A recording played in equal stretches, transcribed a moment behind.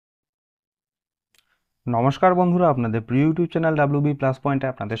নমস্কার বন্ধুরা, আপনাদের প্রিয় ইউটিউব চ্যানেল ডাব্লিউবি প্লাস পয়েন্টে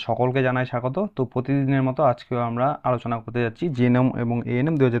আপনাদের সকলকে জানাই স্বাগত। তো প্রতিদিনের মতো আজকেও আমরা আলোচনা করতে যাচ্ছি জিএনএম এবং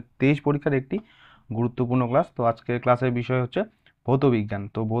এএনএম 2023 পরীক্ষার একটি গুরুত্বপূর্ণ ক্লাস। তো আজকের ক্লাসের বিষয় হচ্ছে ভৌত বিজ্ঞান।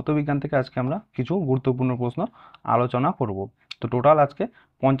 তো ভৌত বিজ্ঞান থেকে আজকে আমরা কিছু গুরুত্বপূর্ণ প্রশ্ন আলোচনা করব। তো টোটাল আজকে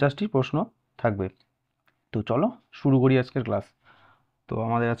 50টি প্রশ্ন থাকবে। তো চলো শুরু করি আজকের ক্লাস। তো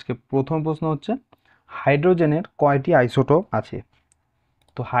আমাদের আজকে প্রথম প্রশ্ন হচ্ছে, হাইড্রোজেনের কয়টি আইসোটোপ আছে?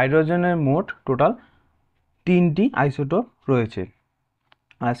 তো হাইড্রোজেনের মোট টোটাল 3টি আইসোটোপ রয়েছে।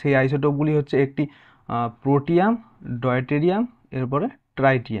 আর সেই আইসোটোপগুলি হচ্ছে একটি প্রোটিয়াম, ডয়টেরিয়াম, এরপরে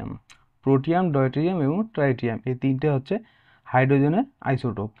ট্রাইটিয়াম। প্রোটিয়াম, ডয়টেরিয়াম এবং ট্রাইটিয়াম, এই তিনটে হচ্ছে হাইড্রোজেনের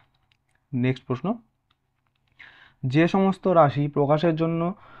আইসোটোপ। নেক্সট প্রশ্ন, যে সমস্ত রাশি প্রকাশের জন্য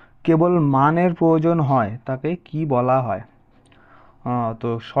কেবল মানের প্রয়োজন হয় তাকে কি বলা হয়? তো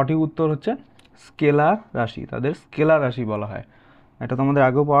সঠিক উত্তর হচ্ছে স্কেলার রাশি, তাদের স্কেলার রাশি বলা হয়। এটা তোমাদের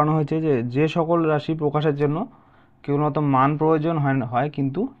আগেও পড়ানো হয়েছে যে যে সকল রাশি প্রকাশের জন্য কেবলমাত্র মান প্রয়োজন হয়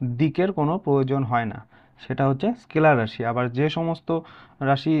কিন্তু দিকের কোনো প্রয়োজন হয় না, সেটা হচ্ছে স্কেলার রাশি। আবার যে সমস্ত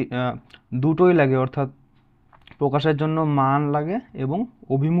রাশি দুটোই লাগে, অর্থাৎ প্রকাশের জন্য মান লাগে এবং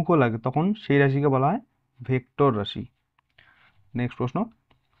অভিমুখও লাগে, তখন সেই রাশিকে বলা হয় ভেক্টর রাশি। নেক্সট প্রশ্ন,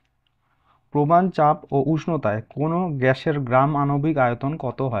 প্রমাণ চাপ ও উষ্ণতায় কোনো গ্যাসের গ্রাম আণবিক আয়তন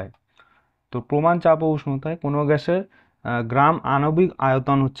কত হয়? তো প্রমাণ চাপ ও উষ্ণতায় কোনো গ্যাসের গ্রাম আণবিক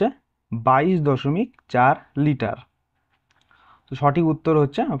আয়তন হচ্ছে 22.4 লিটার। তো সঠিক উত্তর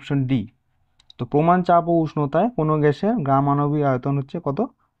হচ্ছে অপশন ডি। তো প্রমাণ চাপ ও উষ্ণতায় কোনো গ্যাসের গ্রাম আণবিক আয়তন হচ্ছে কত?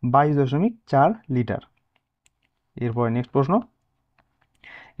 22.4 লিটার। এরপরে নেক্সট প্রশ্ন,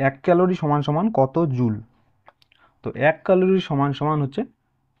 1 ক্যালোরি সমান সমান কত জুল? তো 1 ক্যালোরি সমান সমান হচ্ছে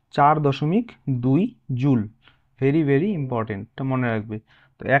 4.2 জুল। ভেরি ভেরি ইম্পর্টেন্ট, এটা মনে রাখবে।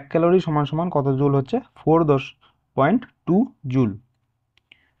 তো 1 ক্যালোরি সমান সমান কত জুল হচ্ছে? 4.2 জুল।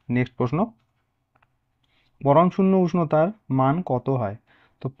 নেক্সট প্রশ্ন, পরম শূন্য উষ্ণতার মান কত হয়?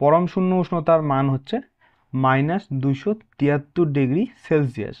 তো পরম শূন্য উষ্ণতার মান হচ্ছে -273 ডিগ্রি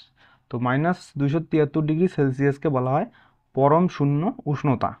সেলসিয়াস। তো -273 ডিগ্রি সেলসিয়াসকে বলা হয় পরম শূন্য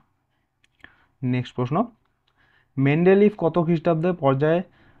উষ্ণতা। নেক্সট প্রশ্ন, মেন্ডেলিভ কত খ্রিস্টাব্দে পর্যায়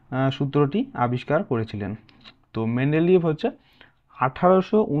সূত্রটি আবিষ্কার করেছিলেন? তো মেন্ডেলিভ হচ্ছে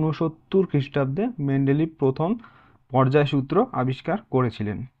 1869 খ্রিস্টাব্দে মেন্ডেলিভ প্রথম পর্যায় সূত্র আবিষ্কার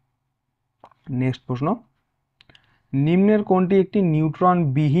করেছিলেন। নেক্সট প্রশ্ন, নিম্নের কোনটি একটি নিউট্রন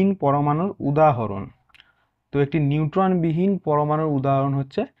বিহীন পরমাণুর উদাহরণ? তো একটি নিউট্রন বিহীন পরমাণুর উদাহরণ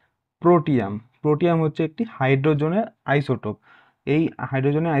হচ্ছে প্রোটিয়াম। প্রোটিয়াম হচ্ছে একটি হাইড্রোজেনের আইসোটোপ। এই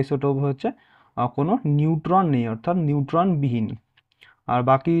হাইড্রোজেনের আইসোটোপ হচ্ছে কোনো নিউট্রন নেই, অর্থাৎ নিউট্রন বিহীন। আর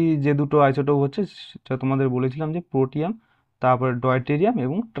বাকি যে দুটো আইসোটোপ হচ্ছে, যা তোমাদের বলেছিলাম, যে প্রোটিয়াম, তারপরে ডয়টেরিয়াম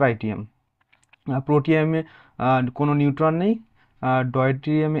এবং ট্রাইটিয়াম। প্রোটিয়ামে কোনো নিউট্রন নেই,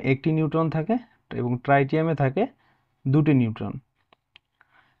 ডয়টেরিয়ামে একটি নিউট্রন থাকে এবং ট্রাইটিয়ামে থাকে দুটি নিউট্রন।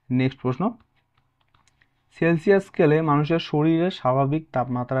 নেক্সট প্রশ্ন, সেলসিয়াস স্কেলে মানুষের শরীরের স্বাভাবিক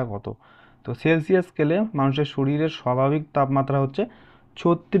তাপমাত্রা কত? তো সেলসিয়াস স্কেলে মানুষের শরীরের স্বাভাবিক তাপমাত্রা হচ্ছে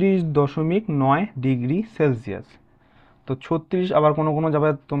 36.9 ডিগ্রি সেলসিয়াস। তো 36, আবার কোনো কোনো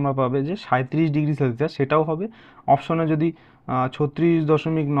জায়গায় তোমরা পাবে যে 37 ডিগ্রি সেলসিয়াস, সেটাও হবে। অপশনে যদি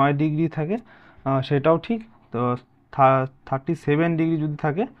 36.9 ডিগ্রি থাকে সেটাও ঠিক। তো 37 ডিগ্রি যদি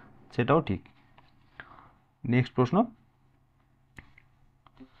থাকে সেটাও ঠিক। নেক্সট প্রশ্ন,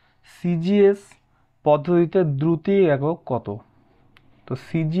 সিজিএস পদ্ধতিতে দ্রুতির একক কত? তো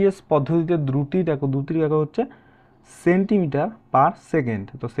সিজিএস পদ্ধতিতে দ্রুতির একক হচ্ছে সেন্টিমিটার পার সেকেন্ড।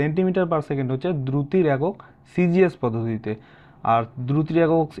 তো সেন্টিমিটার পার সেকেন্ড হচ্ছে দ্রুতির একক সিজিএস পদ্ধতিতে। আর দ্রুতির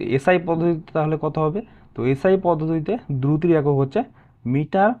একক এসআই পদ্ধতিতে তাহলে কত হবে? তো এসআই পদ্ধতিতে দ্রুতির একক হচ্ছে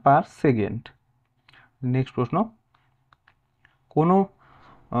মিটার পার সেকেন্ড। নেক্সট প্রশ্ন, কোনো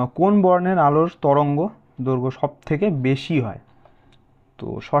কোন বর্ণের আলোর তরঙ্গ দৈর্ঘ্য সব থেকে বেশি হয়? তো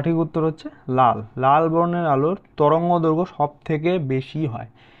সঠিক উত্তর হচ্ছে লাল। লাল বর্ণের আলোর তরঙ্গ দৈর্ঘ্য সব থেকে বেশি হয়।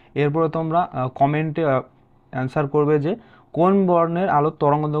 এরপরে তোমরা কমেন্টে অ্যান্সার করবে যে কোন বর্ণের আলোর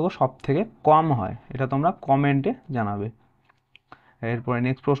তরঙ্গ দৈর্ঘ্য সব থেকে কম হয়, এটা তোমরা কমেন্টে জানাবে। এরপরে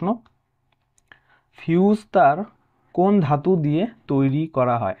নেক্সট প্রশ্ন, ফিউজ তার কোন ধাতু দিয়ে তৈরি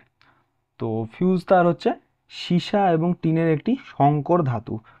করা হয়? তো ফিউজ তার হচ্ছে সীসা এবং টিনের একটি সংকর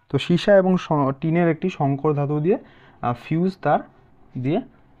ধাতু। তো সীসা এবং টিনের একটি সংকর ধাতু দিয়ে ফিউজ তার দিয়ে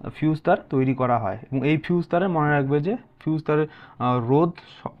ফিউজ তার তৈরি করা হয়। এবং এই ফিউজ তারে মনে রাখবে যে ফিউজ তারের রোধ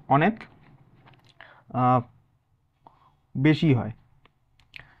অনেক বেশি হয়।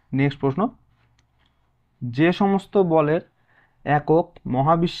 নেক্সট প্রশ্ন, যে সমস্ত বলের একক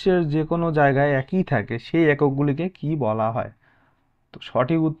মহাবিশ্বের যে কোনো জায়গায় একই থাকে সেই এককগুলিকে কি বলা হয়? তো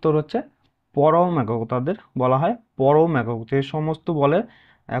সঠিক উত্তর হচ্ছে পরম একক। তাদের বলা হয় পরম একক। যে সমস্ত বলের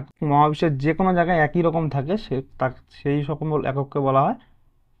মহাবিশ্বের যে কোনো জায়গায় একই রকম থাকে সেই সকল একককে বলা হয়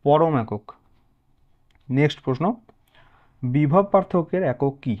পরম একক। নেক্সট প্রশ্ন, বিভব পার্থক্যের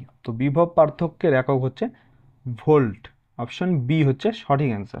একক কি? তো বিভব পার্থক্যের একক হচ্ছে ভোল্ট। অপশন বি হচ্ছে সঠিক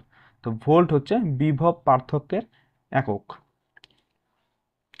অ্যান্সার। তো ভোল্ট হচ্ছে বিভব পার্থক্যের একক।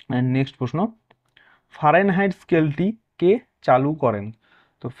 নেক্সট প্রশ্ন, ফারেনহাইট স্কেলটি কে চালু করেন?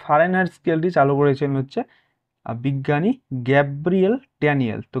 তো ফারেনহাইট স্কেলটি চালু করেছিলেন হচ্ছে বিজ্ঞানী গ্যাব্রিয়েল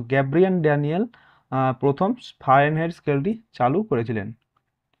ড্যানিয়েল। তো গ্যাব্রিয়েল ড্যানিয়েল প্রথম ফারেনহাইট স্কেলটি চালু করেছিলেন।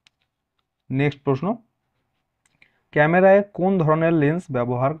 নেক্সট প্রশ্ন, ক্যামেরায় কোন ধরনের লেন্স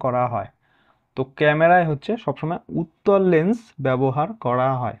ব্যবহার করা হয়? তো ক্যামেরায় হচ্ছে সবসময় উত্তল লেন্স ব্যবহার করা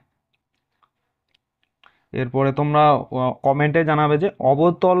হয়। এরপরে তোমরা কমেন্টে জানাবে যে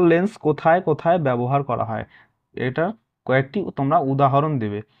অবতল লেন্স কোথায় কোথায় ব্যবহার করা হয়। এটা কয়েকটি তোমরা উদাহরণ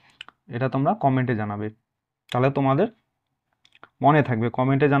দেবে, এটা তোমরা কমেন্টে জানাবে, তাহলে তোমাদের মনে থাকবে।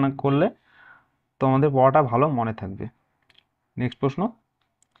 কমেন্টে করলে তোমাদের পড়াটা ভালো মনে থাকবে। নেক্সট প্রশ্ন,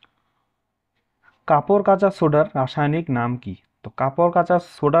 কাপড় কাচা সোডার রাসায়নিক নাম কি? তো কাপড় কাচা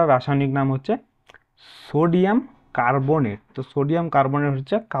সোডার রাসায়নিক নাম হচ্ছে সোডিয়াম কার্বনেট। তো সোডিয়াম কার্বনেট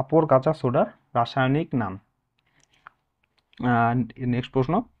হচ্ছে কাপড় কাচা সোডার রাসায়নিক নাম। নেক্সট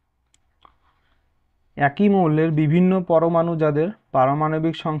প্রশ্ন, একই মৌলের বিভিন্ন পরমাণু যাদের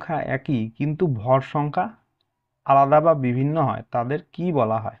পারমাণবিক সংখ্যা একই কিন্তু ভর সংখ্যা আলাদা বা বিভিন্ন হয় তাদের কি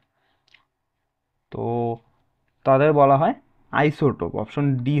বলা হয়? তো তাদের বলা হয় আইসোটোপ। অপশন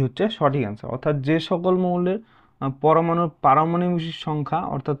ডি হচ্ছে সঠিক অ্যান্সার। অর্থাৎ যে সকল মৌলের পরমাণুর পারমাণবিক সংখ্যা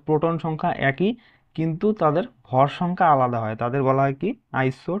অর্থাৎ প্রোটন সংখ্যা একই কিন্তু তাদের ভর সংখ্যা আলাদা হয় তাদের বলা হয় কি?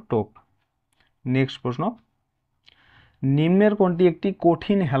 আইসোটোপ। নেক্সট প্রশ্ন, নিম্নের কোনটি একটি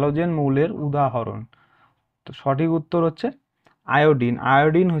কঠিন হ্যালোজেন মৌলের উদাহরণ? তো সঠিক উত্তর হচ্ছে আয়োডিন।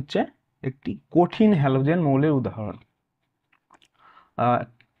 আয়োডিন হচ্ছে একটি কঠিন হ্যালোজেন মৌলের উদাহরণ।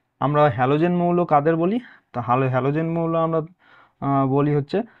 আমরা হ্যালোজেন মৌল কাদের বলি? তাহলে হ্যালোজেন মৌল আমরা বলি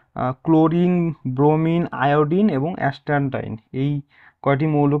হচ্ছে ক্লোরিন, ব্রোমিন, আয়োডিন এবং অ্যাস্ট্যান্টাইন। এই কয়টি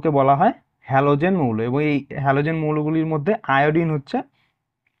মৌলকে বলা হয় হ্যালোজেন মৌল, এবং এই হ্যালোজেন মৌলগুলির মধ্যে আয়োডিন হচ্ছে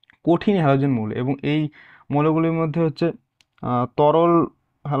কঠিন হ্যালোজেন মৌল, এবং এই মৌলগুলির মধ্যে হচ্ছে তরল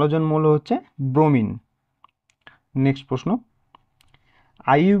হ্যালোজেন মৌল হচ্ছে ব্রোমিন। নেক্সট প্রশ্ন,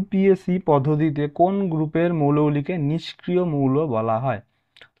 আইইউপিএসি পদ্ধতিতে কোন গ্রুপের মৌলগুলিকে নিষ্ক্রিয় মৌল বলা হয়?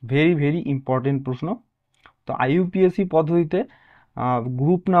 ভেরি ভেরি ইম্পর্টেন্ট প্রশ্ন। তো আইইউপিএসি পদ্ধতিতে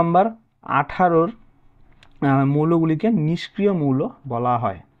গ্রুপ নাম্বার 18-র মৌলগুলিকে নিষ্ক্রিয় মৌল বলা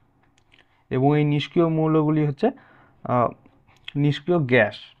হয়, এবং এই নিষ্ক্রিয় মৌলগুলি হচ্ছে নিষ্ক্রিয়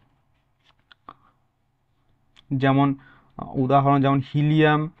গ্যাস। যেমন উদাহরণ যেমন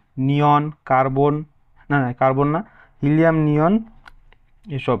হিলিয়াম, নিয়ন, কার্বন, কার্বন না, হিলিয়াম, নিয়ন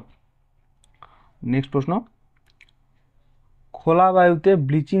এসব। নেক্সট প্রশ্ন, খোলা বায়ুতে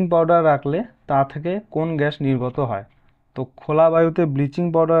ব্লিচিং পাউডার রাখলে তা থেকে কোন গ্যাস নির্গত হয়? তো খোলা বায়ুতে ব্লিচিং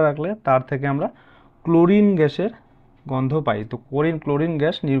পাউডার রাখলে তার থেকে আমরা ক্লোরিন গ্যাসের গন্ধ পাই। তো ক্লোরিন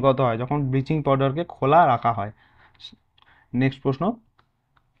গ্যাস নির্গত হয় যখন ব্লিচিং পাউডারকে খোলা রাখা হয়। নেক্সট প্রশ্ন,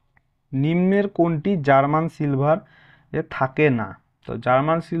 নিম্নের কোনটি জার্মান সিলভার এ থাকে না? তো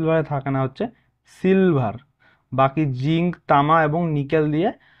জার্মান সিলভারে থাকে না হচ্ছে সিলভার। বাকি জিঙ্ক, তামা এবং নিকেল দিয়ে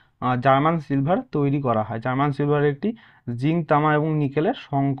জার্মান সিলভার তৈরি করা হয়। জার্মান সিলভার একটি জিঙ্ক, তামা এবং নিকেলের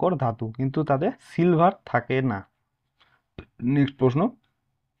সংকর ধাতু, কিন্তু তাতে সিলভার থাকে না। নেক্সট প্রশ্ন,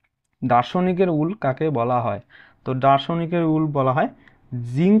 দার্শনিকের উল কাকে বলা হয়? তো দার্শনিকের উল বলা হয়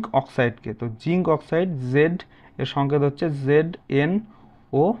জিঙ্ক অক্সাইডকে। তো জিঙ্ক অক্সাইড জেড এর সংকেত হচ্ছে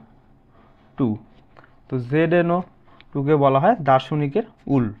ZnO2। তো ZnO2কে বলা হয় দার্শনিকের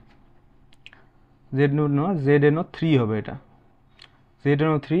উল। ZnO3 হবে এটা,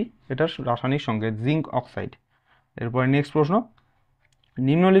 ZnO3 এটার রাসায়নিক সংকেত জিঙ্ক অক্সাইড। এরপরে নেক্সট প্রশ্ন,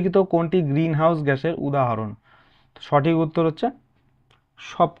 নিম্নলিখিত কোনটি গ্রিন হাউস গ্যাসের উদাহরণ? সঠিক উত্তর হচ্ছে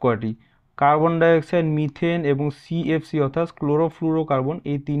সবকটি। কার্বন ডাইঅক্সাইড, মিথেন এবং সিএফসি অর্থাৎ ক্লোরোফ্লুরোকার্বন,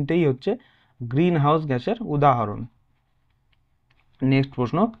 এই তিনটেই হচ্ছে গ্রিন হাউস গ্যাসের উদাহরণ। নেক্সট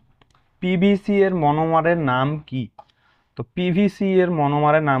প্রশ্ন, পিভিসি এর মনোমারের নাম কি? তো পিভিসি এর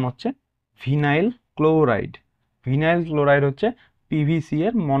মনোমারের নাম হচ্ছে ভিনাইল ক্লোরাইড। ভিনাইল ক্লোরাইড হচ্ছে পিভিসি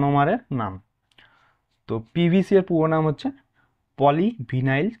এর মনোমারের নাম। তো পিভিসি এর পুরো নাম হচ্ছে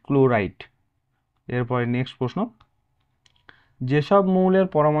পলিভিনাইল ক্লোরাইড। এরপরে নেক্সট প্রশ্ন, যেসব মৌলের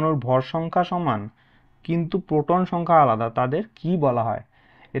পরমাণুর ভর সংখ্যা সমান কিন্তু প্রোটন সংখ্যা আলাদা তাদের কি বলা হয়?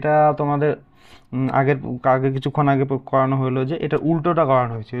 এটা তোমাদের আগে কিছুক্ষণ আগে করানো হলো, যে এটা উল্টোটা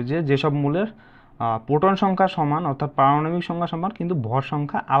করানো হয়েছে, যে যেসব মৌলের প্রোটন সংখ্যা সমান অর্থাৎ পারমাণবিক সংখ্যা সমান কিন্তু ভর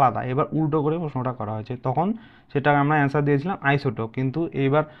সংখ্যা আলাদা। এবার উল্টো করে প্রশ্নটা করা হয়েছে, তখন সেটা আমরা অ্যান্সার দিয়েছিলাম আইসোটোপ, কিন্তু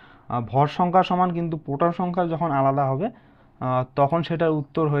এইবার ভর সংখ্যা সমান কিন্তু প্রোটন সংখ্যা যখন আলাদা হবে তখন সেটার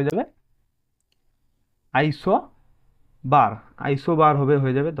উত্তর হয়ে যাবে আইসো বার। আইসো বার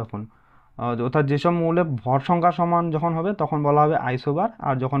হয়ে যাবে তখন। অর্থাৎ যেসব মৌলের ভর সংখ্যা সমান যখন হবে তখন বলা হবে আইসোবার,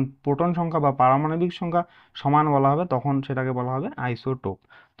 আর যখন প্রোটন সংখ্যা বা পারমাণবিক সংখ্যা সমান বলা হবে তখন সেটাকে বলা হবে আইসোটোপ।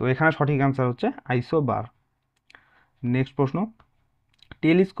 তো এখানে সঠিক অ্যান্সার হচ্ছে আইসোবার। নেক্সট প্রশ্ন,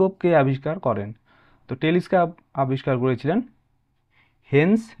 টেলিস্কোপ কে আবিষ্কার করেন? তো টেলিস্কোপ আবিষ্কার করেছিলেন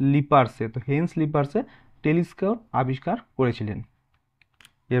হেন্স লিপার্সে। তো হেন্স লিপার্সে টেলিস্কোপ আবিষ্কার করেছিলেন।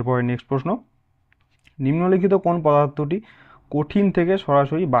 এরপরে নেক্সট প্রশ্ন, নিম্নলিখিত কোন পদার্থটি কঠিন থেকে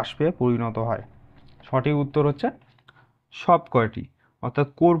সরাসরি বাষ্পে পরিণত হয়? সঠিক উত্তর হচ্ছে সব কয়টি, অর্থাৎ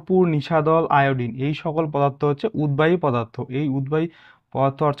কর্পূর, নিশাদল, আয়োডিন এই সকল পদার্থ হচ্ছে উদ্বায়ী পদার্থ। এই উদ্বায়ী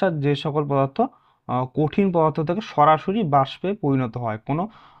পদার্থ অর্থাৎ যে সকল পদার্থ কঠিন পদার্থ থেকে সরাসরি বাষ্পে পরিণত হয়, কোনো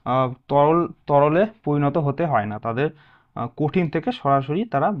তরলে পরিণত হতে হয় না, তাদের কঠিন থেকে সরাসরি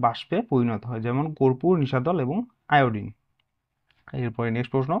তারা বাষ্পে পরিণত হয়, যেমন কর্পূর, নিশাদল এবং আয়োডিন। এরপরে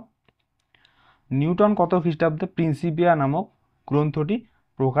নেক্সট প্রশ্ন, নিউটন কত খ্রিস্টাব্দে প্রিন্সিপিয়া নামক গ্রন্থটি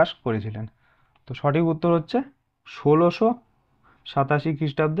প্রকাশ করেছিলেন? তো সঠিক উত্তর হচ্ছে 1687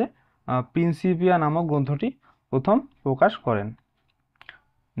 খ্রিস্টাব্দে প্রিন্সিপিয়া নামক গ্রন্থটি প্রথম প্রকাশ করেন।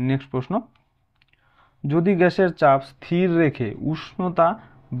 নেক্সট প্রশ্ন, যদি গ্যাসের চাপ স্থির রেখে উষ্ণতা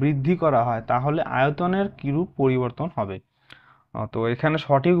বৃদ্ধি করা হয় তাহলে আয়তনের কিরূপ পরিবর্তন হবে? তো এখানে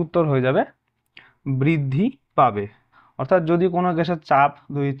সঠিক উত্তর হয়ে যাবে বৃদ্ধি পাবে। অর্থাৎ যদি কোনো গ্যাসের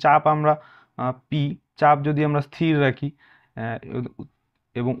চাপ আমরা পি, চাপ যদি আমরা স্থির রাখি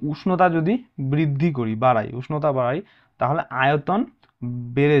এবং উষ্ণতা যদি উষ্ণতা বাড়াই তাহলে আয়তন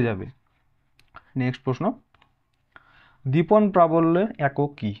বেড়ে যাবে। নেক্সট প্রশ্ন, দীপন প্রাবল্যের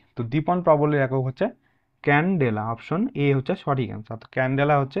একক কি? তো দীপন প্রাবল্যের একক হচ্ছে ক্যান্ডেলা। অপশন এ হচ্ছে সঠিক অ্যান্সার। তো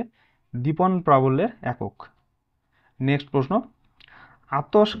ক্যান্ডেলা হচ্ছে দীপন প্রাবল্যের একক। নেক্সট প্রশ্ন,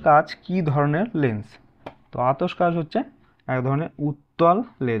 আতশ কাচ কি ধরনের লেন্স? তো আতশ কাচ হচ্ছে এক ধরনের উত্তল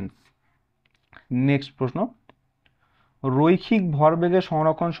লেন্স। নেক্সট প্রশ্ন, রৈখিক ভরবেগের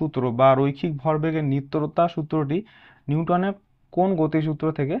সংরক্ষণ সূত্র বা রৈখিক ভরবেগের নিত্যতা সূত্রটি নিউটনের কোন গতিসূত্র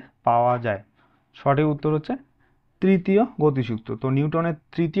থেকে পাওয়া যায়? সঠিক উত্তর হচ্ছে তৃতীয় গতিসূত্র। তো নিউটনের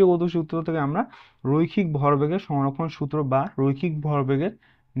তৃতীয় গতিসূত্র থেকে আমরা রৈখিক ভরবেগের সংরক্ষণ সূত্র বা রৈখিক ভরবেগের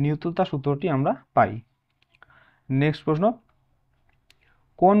নিত্যতা সূত্রটি আমরা পাই। নেক্সট প্রশ্ন,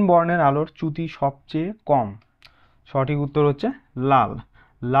 কোন বর্ণের আলোর চ্যুতি সবচেয়ে কম? সঠিক উত্তর হচ্ছে লাল।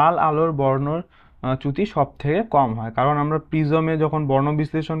 লাল আলোর বর্ণর চ্যুতি সব থেকে কম হয়, কারণ আমরা প্রিজমে যখন বর্ণ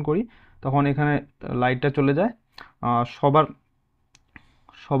বিশ্লেষণ করি তখন এখানে লাইটটা চলে যায়।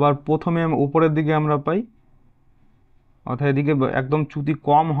 সবার প্রথমে উপরের দিকে আমরা পাই, অর্থাৎ এদিকে একদম চ্যুতি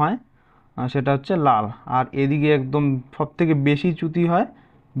কম হয়, সেটা হচ্ছে লাল, আর এদিকে একদম সব থেকে বেশি চ্যুতি হয়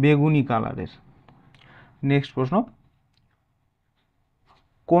বেগুনি কালারের। নেক্সট প্রশ্ন,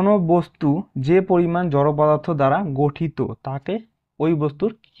 কোনো বস্তু যে পরিমাণ জড় পদার্থ দ্বারা গঠিত তাকে ওই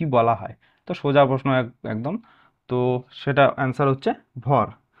বস্তুর কি বলা হয়? তো সোজা প্রশ্ন একদম। তো সেটা অ্যান্সার হচ্ছে ভর।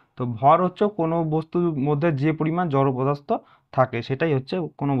 তো ভর হচ্ছে কোনো বস্তুর মধ্যে যে পরিমাণ জড় পদার্থ থাকে সেটাই হচ্ছে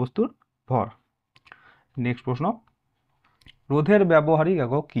কোনো বস্তুর ভর। নেক্সট প্রশ্ন, রোধের ব্যবহারিক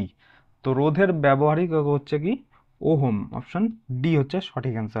একক কি? তো রোধের ব্যবহারিক একক হচ্ছে কি ওহম। অপশন ডি হচ্ছে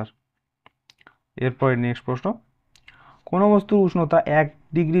সঠিক অ্যান্সার। এরপরে নেক্সট প্রশ্ন, কোনো বস্তুর উষ্ণতা 1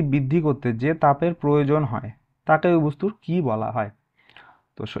 ডিগ্রি বৃদ্ধি করতে যে তাপের প্রয়োজন হয় তাকে ওই বস্তুর কি বলা হয়?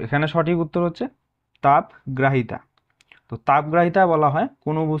 তো এখানে সঠিক উত্তর হচ্ছে তাপগ্রাহিতা। তো তাপগ্রাহিতা বলা হয়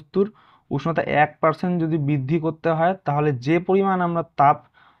কোনো বস্তুর উষ্ণতা 1% যদি বৃদ্ধি করতে হয় তাহলে যে পরিমাণ আমরা তাপ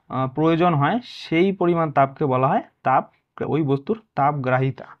প্রয়োজন হয় সেই পরিমাণ তাপকে বলা হয় ওই বস্তুর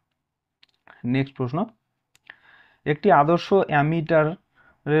তাপগ্রাহিতা। নেক্সট প্রশ্ন, একটি আদর্শ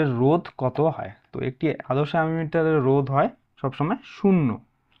অ্যামিটারের রোধ কত হয়? তো একটি আদর্শ অ্যামিটারের রোধ হয় সবসময় 0।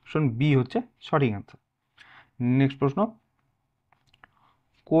 অপশন বি হচ্ছে সঠিক অ্যান্সার। নেক্সট প্রশ্ন,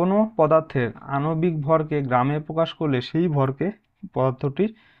 কোনো পদার্থের আণবিক ভরকে গ্রামে প্রকাশ করলে সেই ভরকে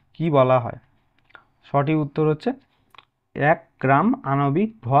পদার্থটির কি বলা হয়? সঠিক উত্তর হচ্ছে 1 গ্রাম আণবিক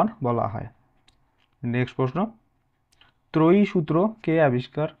ভর বলা হয়। নেক্সট প্রশ্ন, ত্রয়ী সূত্র কে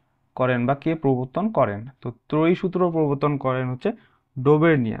আবিষ্কার করেন বা কে প্রবর্তন করেন? তো ত্রয়ী সূত্র প্রবর্তন করেন হচ্ছে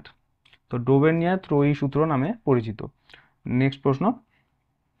ডোবেরনিয়ার। তো ডোবেরনিয়ার ত্রয়ী সূত্র নামে পরিচিত। নেক্সট প্রশ্ন,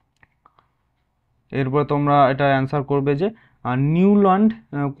 এরপর তোমরা এটা অ্যান্সার করবে যে নিউল্যান্ড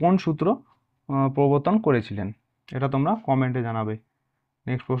কোন সূত্র প্রবর্তন করেছিলেন, এটা তোমরা কমেন্টে জানাবে।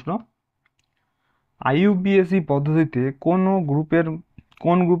 নেক্সট প্রশ্ন, আইইউপিএসি পদ্ধতিতে কোন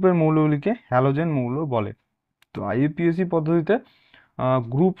গ্রুপের মৌলগুলিকে হ্যালোজেন মৌল বলে? তো আইইউপিএসি পদ্ধতিতে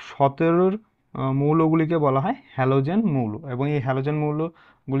গ্রুপ 17 মৌলগুলিকে বলা হয় হ্যালোজেন মৌল, এবং এই হ্যালোজেন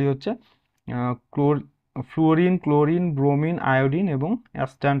মৌলগুলি হচ্ছে ফ্লুরিন, ক্লোরিন, ব্রোমিন, আয়োডিন এবং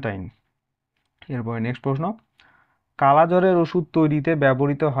অ্যাস্ট্যান্টাইন। এরপরে নেক্সট প্রশ্ন, কালাজ্বরের ওষুধ তৈরিতে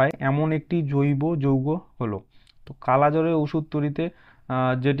ব্যবহৃত হয় এমন একটি জৈব যৌগ হলো। তো কালাজ্বরের ওষুধ তৈরিতে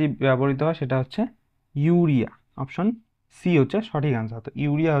যেটি ব্যবহৃত হয় সেটা হচ্ছে ইউরিয়া। অপশন সি হচ্ছে সঠিক অ্যান্সার। তো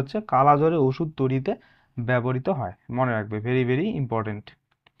ইউরিয়া হচ্ছে কালাজ্বরের ওষুধ তৈরিতে ব্যবহৃত হয়, মনে রাখবে, ভেরি ভেরি ইম্পর্টেন্ট।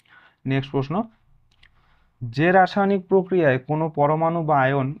 নেক্সট প্রশ্ন, যে রাসায়নিক প্রক্রিয়ায় কোনো পরমাণু বা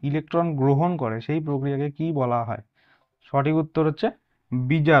আয়ন ইলেকট্রন গ্রহণ করে সেই প্রক্রিয়াকে কি বলা হয়? সঠিক উত্তর হচ্ছে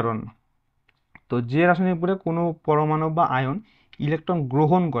বিজারণ। তো যে রাসায়নিক প্রক্রিয়ায় কোনো পরমাণু বা আয়ন ইলেকট্রন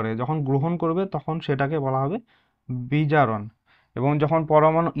গ্রহণ করে, যখন গ্রহণ করবে তখন সেটাকে বলা হবে বিজারণ, এবং যখন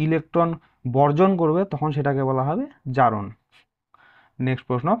পরমাণু ইলেকট্রন বর্জন করবে তখন সেটাকে বলা হবে জারণ। নেক্সট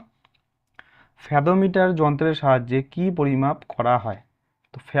প্রশ্ন, ফ্যাদোমিটার যন্ত্রের সাহায্যে কি পরিমাপ করা হয়?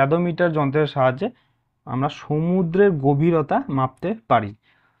 তো ফ্যাদোমিটার যন্ত্রের সাহায্যে আমরা সমুদ্রের গভীরতা মাপতে পারি।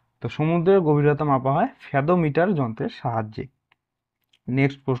 তো সমুদ্রের গভীরতা মাপা হয় ফ্যাদোমিটার যন্ত্রের সাহায্যে।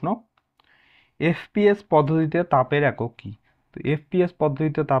 নেক্সট প্রশ্ন, এফপিএস পদ্ধতিতে তাপের একক কি? তো এফপিএস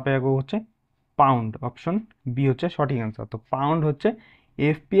পদ্ধতিতে তাপের একক হচ্ছে পাউন্ড। অপশন বি হচ্ছে সঠিক অ্যান্সার। তো পাউন্ড হচ্ছে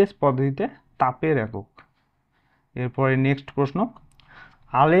এফপিএস পদ্ধতিতে তাপের একক। এরপরে নেক্সট প্রশ্ন,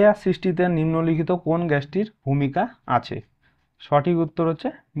 আলেয়া সৃষ্টিতে নিম্নলিখিত কোন গ্যাসটির ভূমিকা আছে? সঠিক উত্তর হচ্ছে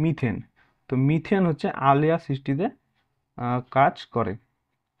মিথেন। তো মিথেন হচ্ছে আলেয়া সৃষ্টিতে কাজ করে।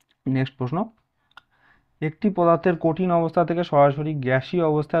 নেক্সট প্রশ্ন, একটি পদার্থের কঠিন অবস্থা থেকে সরাসরি গ্যাসীয়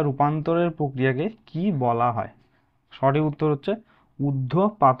অবস্থায় রূপান্তরের প্রক্রিয়াকে কি বলা হয়? সঠিক উত্তর হচ্ছে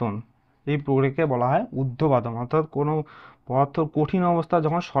ঊর্ধ্বপাতন। এই প্রক্রিয়াকে বলা হয় ঊর্ধ্বপাতন। অর্থাৎ কোনো পদার্থ কঠিন অবস্থা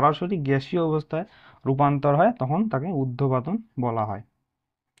যখন সরাসরি গ্যাসীয় অবস্থায় রূপান্তর হয় তখন তাকে ঊর্ধ্বপাতন বলা হয়।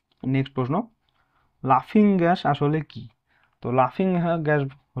 নেক্সট প্রশ্ন, লাফিং গ্যাস আসলে কি? তো লাফিং গ্যাস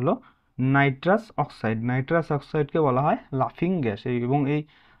হলো নাইট্রাস অক্সাইড। নাইট্রাস অক্সাইডকে বলা হয় লাফিং গ্যাস, এবং এই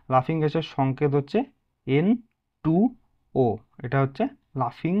লাফিং গ্যাসের সংকেত হচ্ছে N2O। এটা হচ্ছে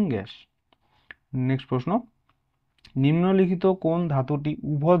লাফিং গ্যাস। নেক্সট প্রশ্ন, নিম্নলিখিত কোন ধাতুটি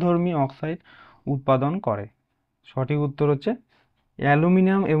উভধর্মী অক্সাইড উৎপাদন করে? সঠিক উত্তর হচ্ছে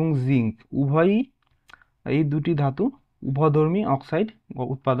অ্যালুমিনিয়াম এবং জিঙ্ক উভয়ই, এই দুটি ধাতু উভধর্মী অক্সাইড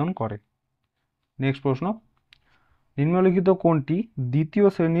উৎপাদন করে। নেক্সট প্রশ্ন, নিম্নলিখিত কোনটি দ্বিতীয়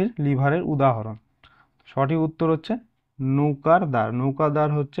শ্রেণীর লিভারের উদাহরণ? সঠিক উত্তর হচ্ছে নৌকার দ্বার। নৌকার দ্বার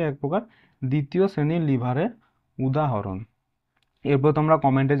হচ্ছে এক প্রকার দ্বিতীয় শ্রেণীর লিভারের উদাহরণ। এরপর তোমরা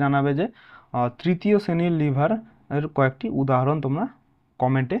কমেন্টে জানাবে যে তৃতীয় শ্রেণীর লিভার এর কয়েকটি উদাহরণ তোমরা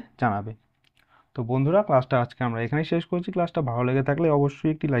কমেন্টে জানাবে। তো বন্ধুরা, ক্লাসটা আজকে আমরা এখানেই শেষ করছি। ক্লাসটা ভালো লেগে থাকলে অবশ্যই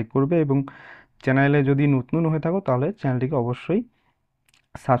একটি লাইক করবে, এবং চ্যানেলে যদি নতুন হয়ে থাকো তাহলে চ্যানেলটিকে অবশ্যই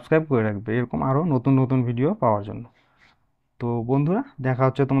সাবস্ক্রাইব করে রাখবে এরকম আরও নতুন নতুন ভিডিও পাওয়ার জন্য। তো বন্ধুরা, দেখা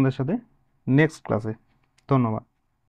হচ্ছে তোমাদের সাথে নেক্সট ক্লাসে। ধন্যবাদ।